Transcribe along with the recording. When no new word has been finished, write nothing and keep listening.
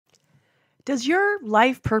Does your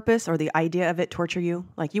life purpose or the idea of it torture you?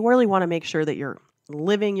 Like you really want to make sure that you're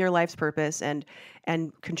living your life's purpose and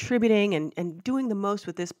contributing and doing the most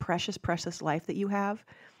with this precious, precious life that you have?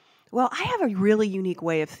 Well, I have a really unique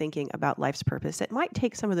way of thinking about life's purpose. It might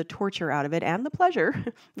take some of the torture out of it, and the pleasure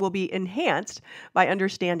will be enhanced by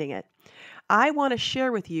understanding it. I want to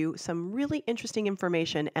share with you some really interesting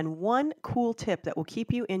information and one cool tip that will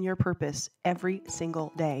keep you in your purpose every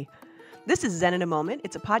single day. This is Zen in a Moment.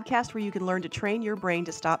 It's a podcast where you can learn to train your brain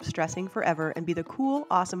to stop stressing forever and be the cool,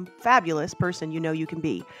 awesome, fabulous person you know you can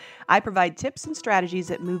be. I provide tips and strategies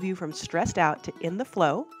that move you from stressed out to in the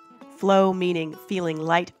flow. Flow meaning feeling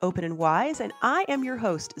light, open, and wise. And I am your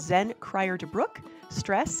host, Zen Cryer de Brook,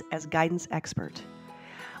 stress as guidance expert.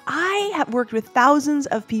 I have worked with thousands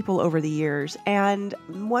of people over the years, and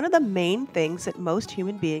one of the main things that most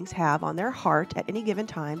human beings have on their heart at any given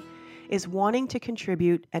time is wanting to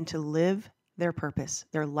contribute and to live their purpose,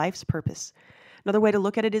 their life's purpose. Another way to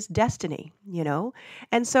look at it is destiny, you know?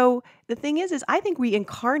 And so the thing is I think we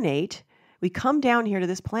come down here to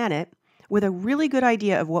this planet with a really good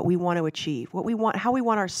idea of what we want to achieve, what we want, how we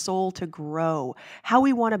want our soul to grow, how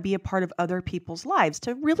we want to be a part of other people's lives,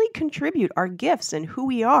 to really contribute our gifts and who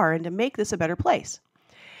we are and to make this a better place.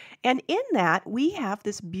 And in that, we have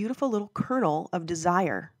this beautiful little kernel of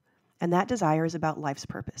desire, and that desire is about life's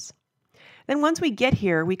purpose. Then once we get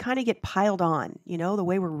here, we kind of get piled on, you know, the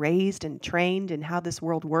way we're raised and trained and how this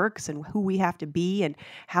world works and who we have to be and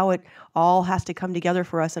how it all has to come together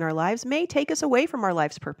for us in our lives may take us away from our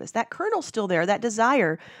life's purpose. That kernel's still there, that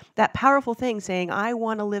desire, that powerful thing saying, I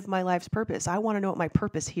want to live my life's purpose. I want to know what my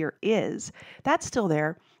purpose here is. That's still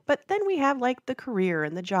there. But then we have like the career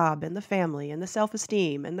and the job and the family and the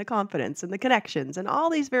self-esteem and the confidence and the connections and all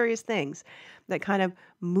these various things that kind of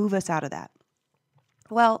move us out of that.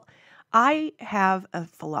 Well, I have a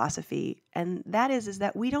philosophy, and that is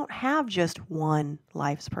that we don't have just one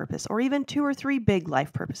life's purpose or even two or three big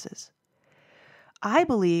life purposes. I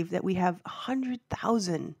believe that we have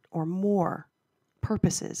 100,000 or more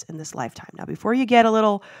purposes in this lifetime. Now, before you get a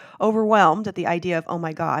little overwhelmed at the idea of, oh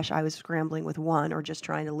my gosh, I was scrambling with one or just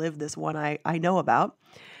trying to live this one I know about,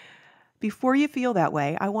 before you feel that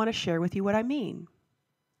way, I want to share with you what I mean.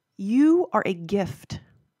 You are a gift.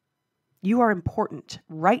 You are important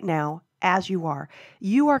right now as you are.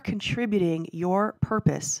 You are contributing your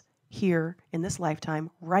purpose here in this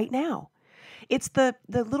lifetime right now. It's the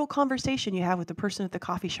little conversation you have with the person at the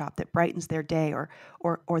coffee shop that brightens their day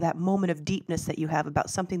or that moment of deepness that you have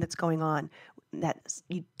about something that's going on that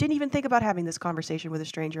you didn't even think about having this conversation with a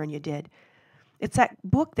stranger and you did. It's that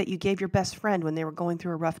book that you gave your best friend when they were going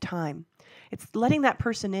through a rough time. It's letting that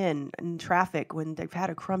person in traffic when they've had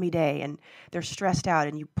a crummy day and they're stressed out,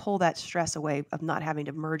 and you pull that stress away of not having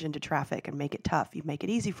to merge into traffic and make it tough. You make it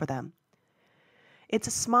easy for them. It's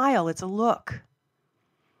a smile. It's a look.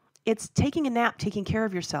 It's taking a nap, taking care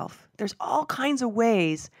of yourself. There's all kinds of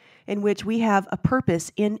ways in which we have a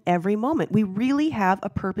purpose in every moment. We really have a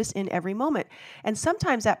purpose in every moment. And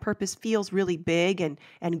sometimes that purpose feels really big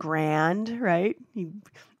and grand, right? You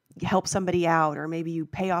help somebody out, or maybe you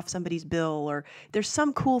pay off somebody's bill, or there's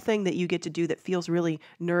some cool thing that you get to do that feels really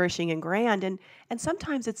nourishing and grand. And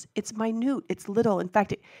sometimes it's minute, it's little. In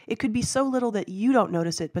fact, it could be so little that you don't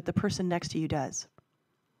notice it, but the person next to you does.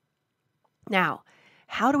 Now,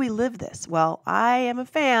 how do we live this? Well, I am a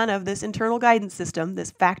fan of this internal guidance system,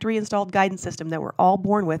 this factory installed guidance system that we're all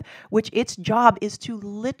born with, which its job is to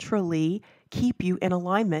literally keep you in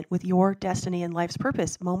alignment with your destiny and life's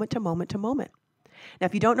purpose, moment to moment to moment. Now,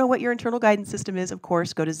 if you don't know what your internal guidance system is, of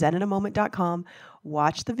course, go to zeninamoment.com,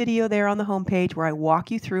 watch the video there on the homepage where I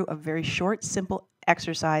walk you through a very short, simple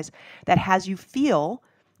exercise that has you feel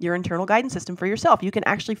your internal guidance system for yourself. You can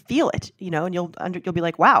actually feel it, you know, and you'll be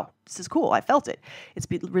like, wow, this is cool. I felt it. It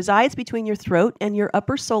resides between your throat and your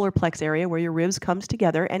upper solar plex area where your ribs comes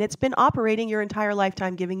together, and it's been operating your entire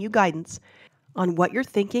lifetime, giving you guidance on what you're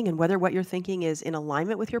thinking and whether what you're thinking is in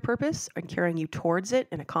alignment with your purpose and carrying you towards it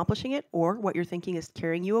and accomplishing it, or what you're thinking is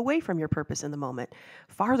carrying you away from your purpose in the moment,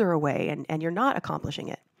 farther away, and you're not accomplishing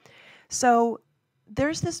it. So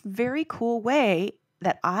there's this very cool way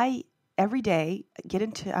that I every day get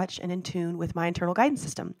in touch and in tune with my internal guidance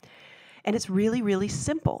system. And it's really, really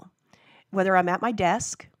simple. Whether I'm at my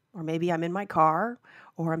desk, or maybe I'm in my car,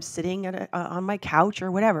 or I'm sitting on my couch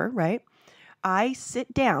or whatever, right? I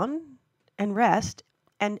sit down and rest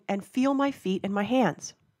and feel my feet and my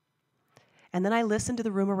hands. And then I listen to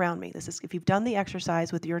the room around me. This is, if you've done the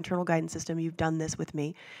exercise with your internal guidance system, you've done this with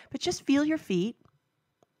me. But just feel your feet.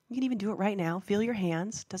 You can even do it right now. Feel your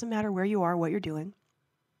hands. Doesn't matter where you are, what you're doing.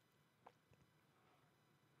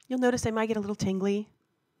 You'll notice they might get a little tingly.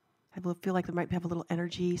 feel like they might have a little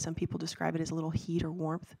energy. Some people describe it as a little heat or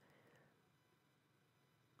warmth.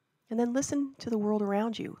 And then listen to the world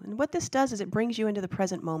around you. And what this does is it brings you into the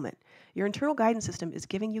present moment. Your internal guidance system is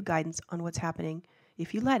giving you guidance on what's happening,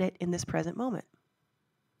 if you let it, in this present moment.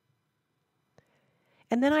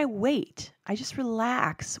 And then I wait. I just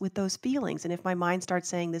relax with those feelings. And if my mind starts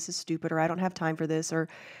saying this is stupid, or I don't have time for this, or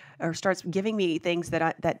starts giving me things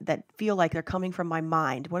that feel like they're coming from my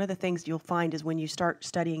mind, one of the things you'll find is when you start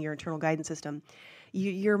studying your internal guidance system,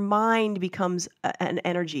 your mind becomes an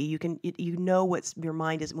energy. You know what's your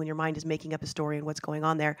mind is when your mind is making up a story and what's going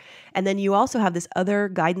on there. And then you also have this other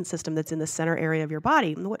guidance system that's in the center area of your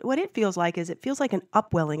body. And what it feels like is it feels like an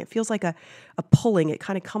upwelling. It feels like a pulling. It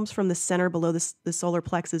kind of comes from the center below the solar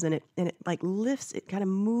plexus, and it like lifts. It kind of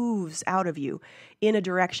moves out of you in a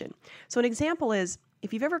direction. So an example is,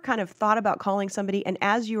 if you've ever kind of thought about calling somebody, and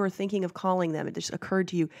as you are thinking of calling them, it just occurred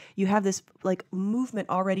to you, you have this like movement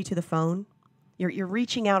already to the phone. You're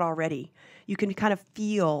reaching out already. You can kind of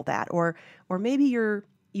feel that, or maybe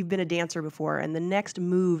you've been a dancer before, and the next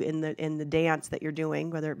move in the dance that you're doing,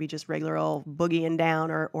 whether it be just regular old boogieing down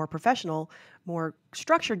or professional, more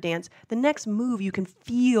structured dance, the next move you can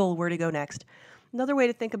feel where to go next. Another way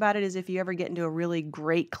to think about it is if you ever get into a really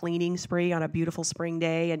great cleaning spree on a beautiful spring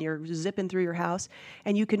day and you're zipping through your house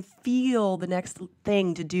and you can feel the next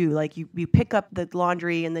thing to do. Like you pick up the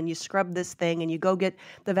laundry and then you scrub this thing and you go get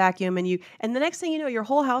the vacuum and the next thing you know, your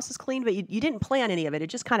whole house is clean, but you didn't plan any of it. It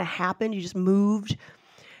just kind of happened. You just moved.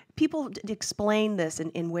 People explain this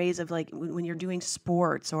in ways of like when you're doing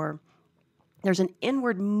sports, or there's an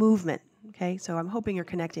inward movement. Okay, so I'm hoping you're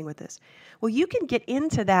connecting with this. Well, you can get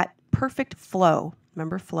into that perfect flow.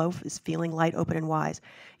 Remember, flow is feeling light, open, and wise.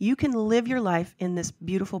 You can live your life in this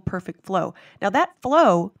beautiful, perfect flow. Now, that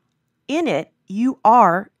flow, in it, you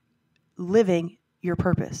are living your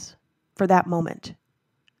purpose for that moment.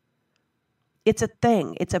 It's a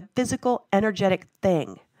thing. It's a physical, energetic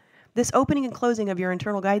thing. This opening and closing of your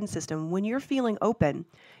internal guidance system, when you're feeling open,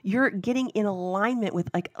 you're getting in alignment with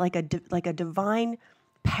like a divine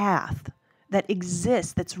path that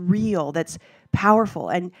exists, that's real, that's powerful.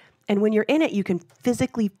 And when you're in it, you can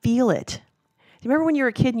physically feel it. Do you remember when you were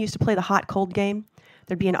a kid and you used to play the hot cold game?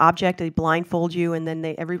 There'd be an object, they'd blindfold you, and then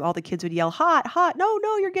all the kids would yell, hot, hot, no,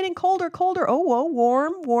 you're getting colder, colder, oh, whoa,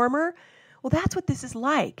 warm, warmer. Well, that's what this is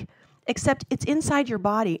like, except it's inside your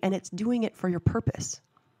body and it's doing it for your purpose.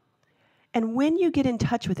 And when you get in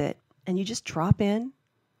touch with it and you just drop in,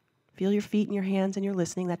 feel your feet and your hands and you're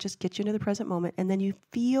listening, that just gets you into the present moment. And then you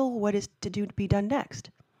feel what is to be done next.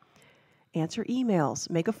 Answer emails,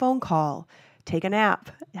 make a phone call, take a nap,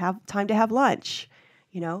 have time to have lunch.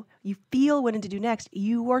 You feel what to do next.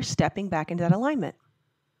 You are stepping back into that alignment.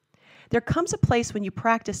 There comes a place when you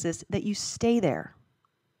practice this that you stay there,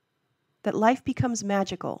 that life becomes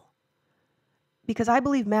magical. Because I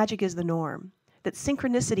believe magic is the norm. That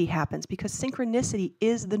synchronicity happens because synchronicity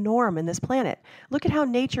is the norm in this planet. Look at how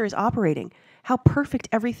nature is operating, how perfect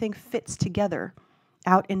everything fits together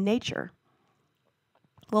out in nature.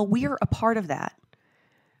 Well, we're a part of that.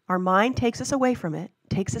 Our mind takes us away from it,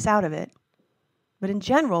 takes us out of it. But in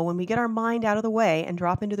general, when we get our mind out of the way and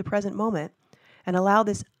drop into the present moment and allow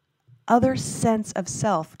this other sense of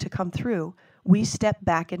self to come through, we step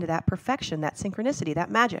back into that perfection, that synchronicity, that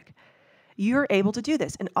magic. You're able to do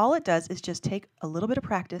this. And all it does is just take a little bit of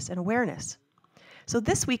practice and awareness. So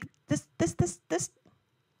this week,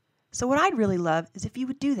 so what I'd really love is if you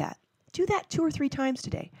would do that. Do that 2 or 3 times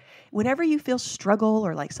today. Whenever you feel struggle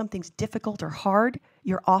or like something's difficult or hard,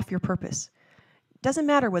 you're off your purpose. Doesn't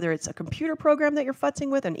matter whether it's a computer program that you're futzing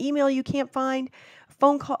with, an email you can't find, a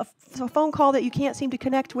phone call that you can't seem to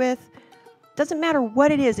connect with. Doesn't matter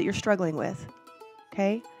what it is that you're struggling with.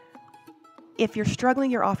 Okay? If you're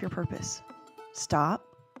struggling, you're off your purpose. Stop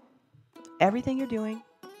everything you're doing.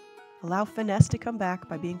 Allow finesse to come back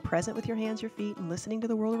by being present with your hands, your feet, and listening to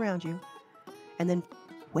the world around you. And then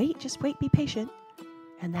just wait, be patient,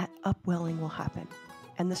 and that upwelling will happen.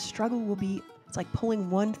 And the struggle will be, it's like pulling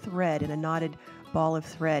one thread in a knotted ball of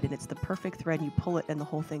thread, and it's the perfect thread, and you pull it, and the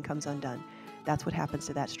whole thing comes undone. That's what happens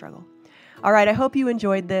to that struggle. All right, I hope you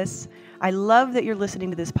enjoyed this. I love that you're listening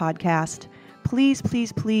to this podcast. Please,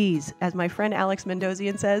 please, please, as my friend Alex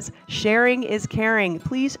Mendozian says, sharing is caring.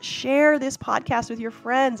 Please share this podcast with your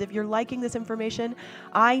friends. If you're liking this information,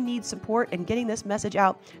 I need support in getting this message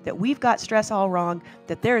out that we've got stress all wrong,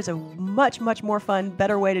 that there is a much, much more fun,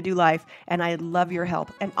 better way to do life, and I love your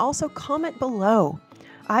help. And also comment below.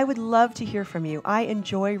 I would love to hear from you. I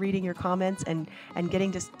enjoy reading your comments and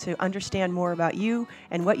getting to understand more about you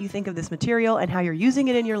and what you think of this material and how you're using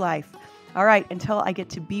it in your life. All right, until I get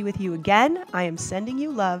to be with you again, I am sending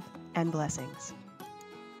you love and blessings.